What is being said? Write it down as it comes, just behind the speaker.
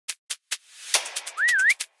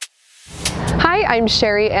Hi, I'm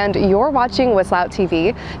Sherry and you're watching WhistleOut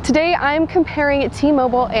TV. Today I'm comparing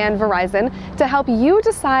T-Mobile and Verizon to help you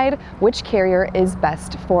decide which carrier is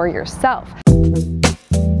best for yourself.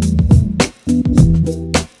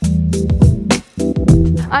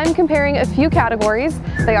 I'm comparing a few categories.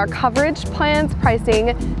 They are coverage, plans,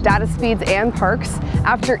 pricing, data speeds, and perks.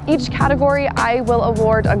 After each category, I will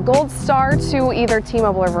award a gold star to either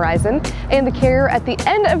T-Mobile or Verizon, and the carrier at the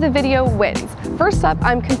end of the video wins. First up,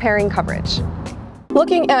 I'm comparing coverage.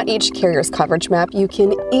 Looking at each carrier's coverage map, you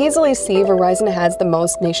can easily see Verizon has the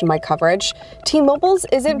most nationwide coverage. T-Mobile's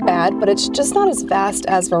isn't bad, but it's just not as vast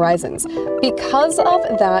as Verizon's. Because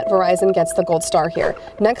of that, Verizon gets the gold star here.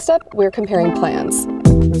 Next up, we're comparing plans.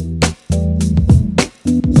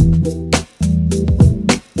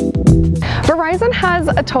 Verizon has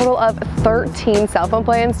a total of 13 cell phone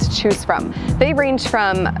plans to choose from. They range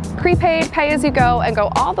from prepaid, pay-as-you-go, and go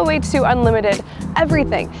all the way to unlimited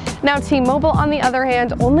everything. Now, T-Mobile, on the other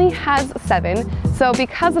hand, only has 7. So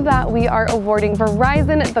because of that, we are awarding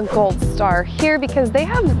Verizon the gold star here because they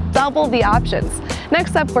have double the options.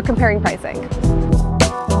 Next up, we're comparing pricing.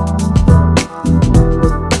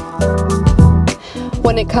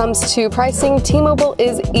 When it comes to pricing, T-Mobile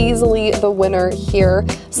is easily the winner here.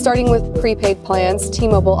 Starting with prepaid plans,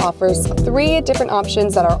 T-Mobile offers 3 different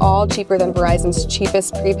options that are all cheaper than Verizon's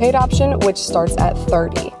cheapest prepaid option, which starts at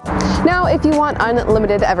 $30. Now, if you want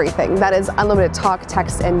unlimited everything, that is unlimited talk,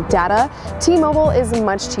 text, and data, T-Mobile is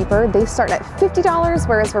much cheaper. They start at $50,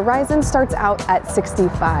 whereas Verizon starts out at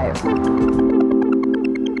 $65.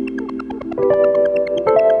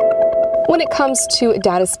 When it comes to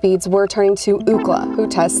data speeds, we're turning to Ookla, who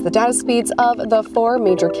tests the data speeds of the 4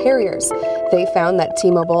 major carriers. They found that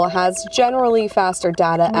T-Mobile has generally faster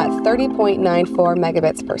data at 30.94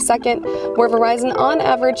 megabits per second, where Verizon on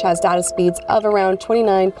average has data speeds of around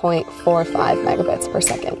 29.45 megabits per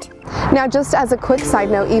second. Now, just as a quick side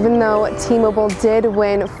note, even though T-Mobile did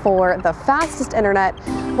win for the fastest internet,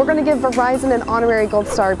 we're going to give Verizon an honorary gold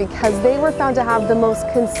star because they were found to have the most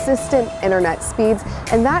consistent internet speeds,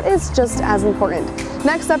 and that is just as important.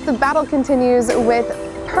 Next up, the battle continues with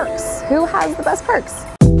perks. Who has the best perks?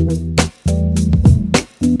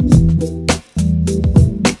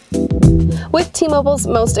 With T-Mobile's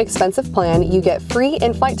most expensive plan, you get free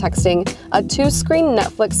in-flight texting, a 2-screen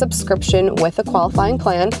Netflix subscription with a qualifying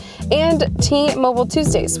plan, and T-Mobile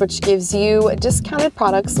Tuesdays, which gives you discounted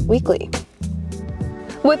products weekly.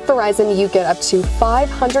 With Verizon, you get up to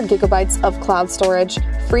 500 gigabytes of cloud storage,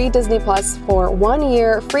 free Disney Plus for 1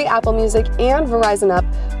 year, free Apple Music, and Verizon Up,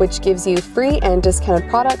 which gives you free and discounted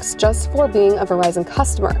products just for being a Verizon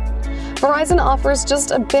customer. Verizon offers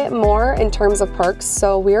just a bit more in terms of perks,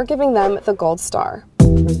 so we are giving them the gold star.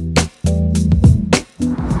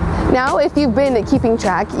 Now, if you've been keeping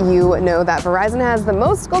track, you know that Verizon has the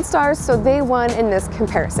most gold stars, so they won in this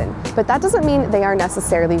comparison. But that doesn't mean they are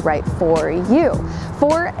necessarily right for you.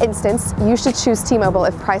 For instance, you should choose T-Mobile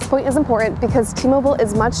if price point is important because T-Mobile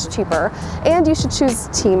is much cheaper, and you should choose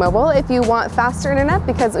T-Mobile if you want faster internet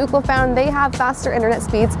because Ookla found they have faster internet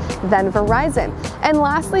speeds than Verizon. And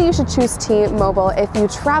lastly, you should choose T-Mobile if you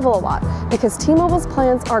travel a lot because T-Mobile's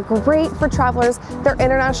plans are great for travelers. Their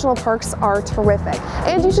international perks are terrific.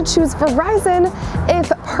 And you should choose Verizon if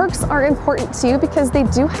perks are important to you because they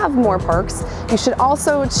do have more perks. You should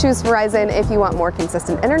also choose Verizon if you want more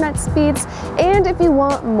consistent internet speeds and if you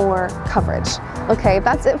want more coverage. Okay,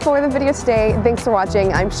 that's it for the video today. Thanks for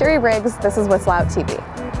watching. I'm Sherry Briggs. This is WhistleOut TV.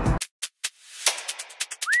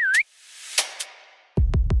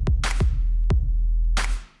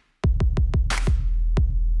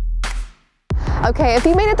 Okay, if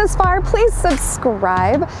you made it this far, please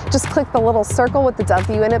subscribe. Just click the little circle with the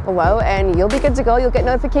W in it below and you'll be good to go. You'll get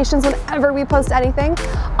notifications whenever we post anything.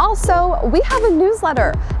 Also, we have a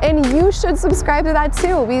newsletter and you should subscribe to that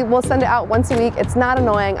too. We will send it out once a week. It's not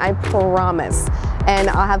annoying, I promise. And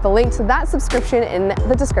I'll have the link to that subscription in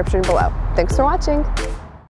the description below. Thanks for watching.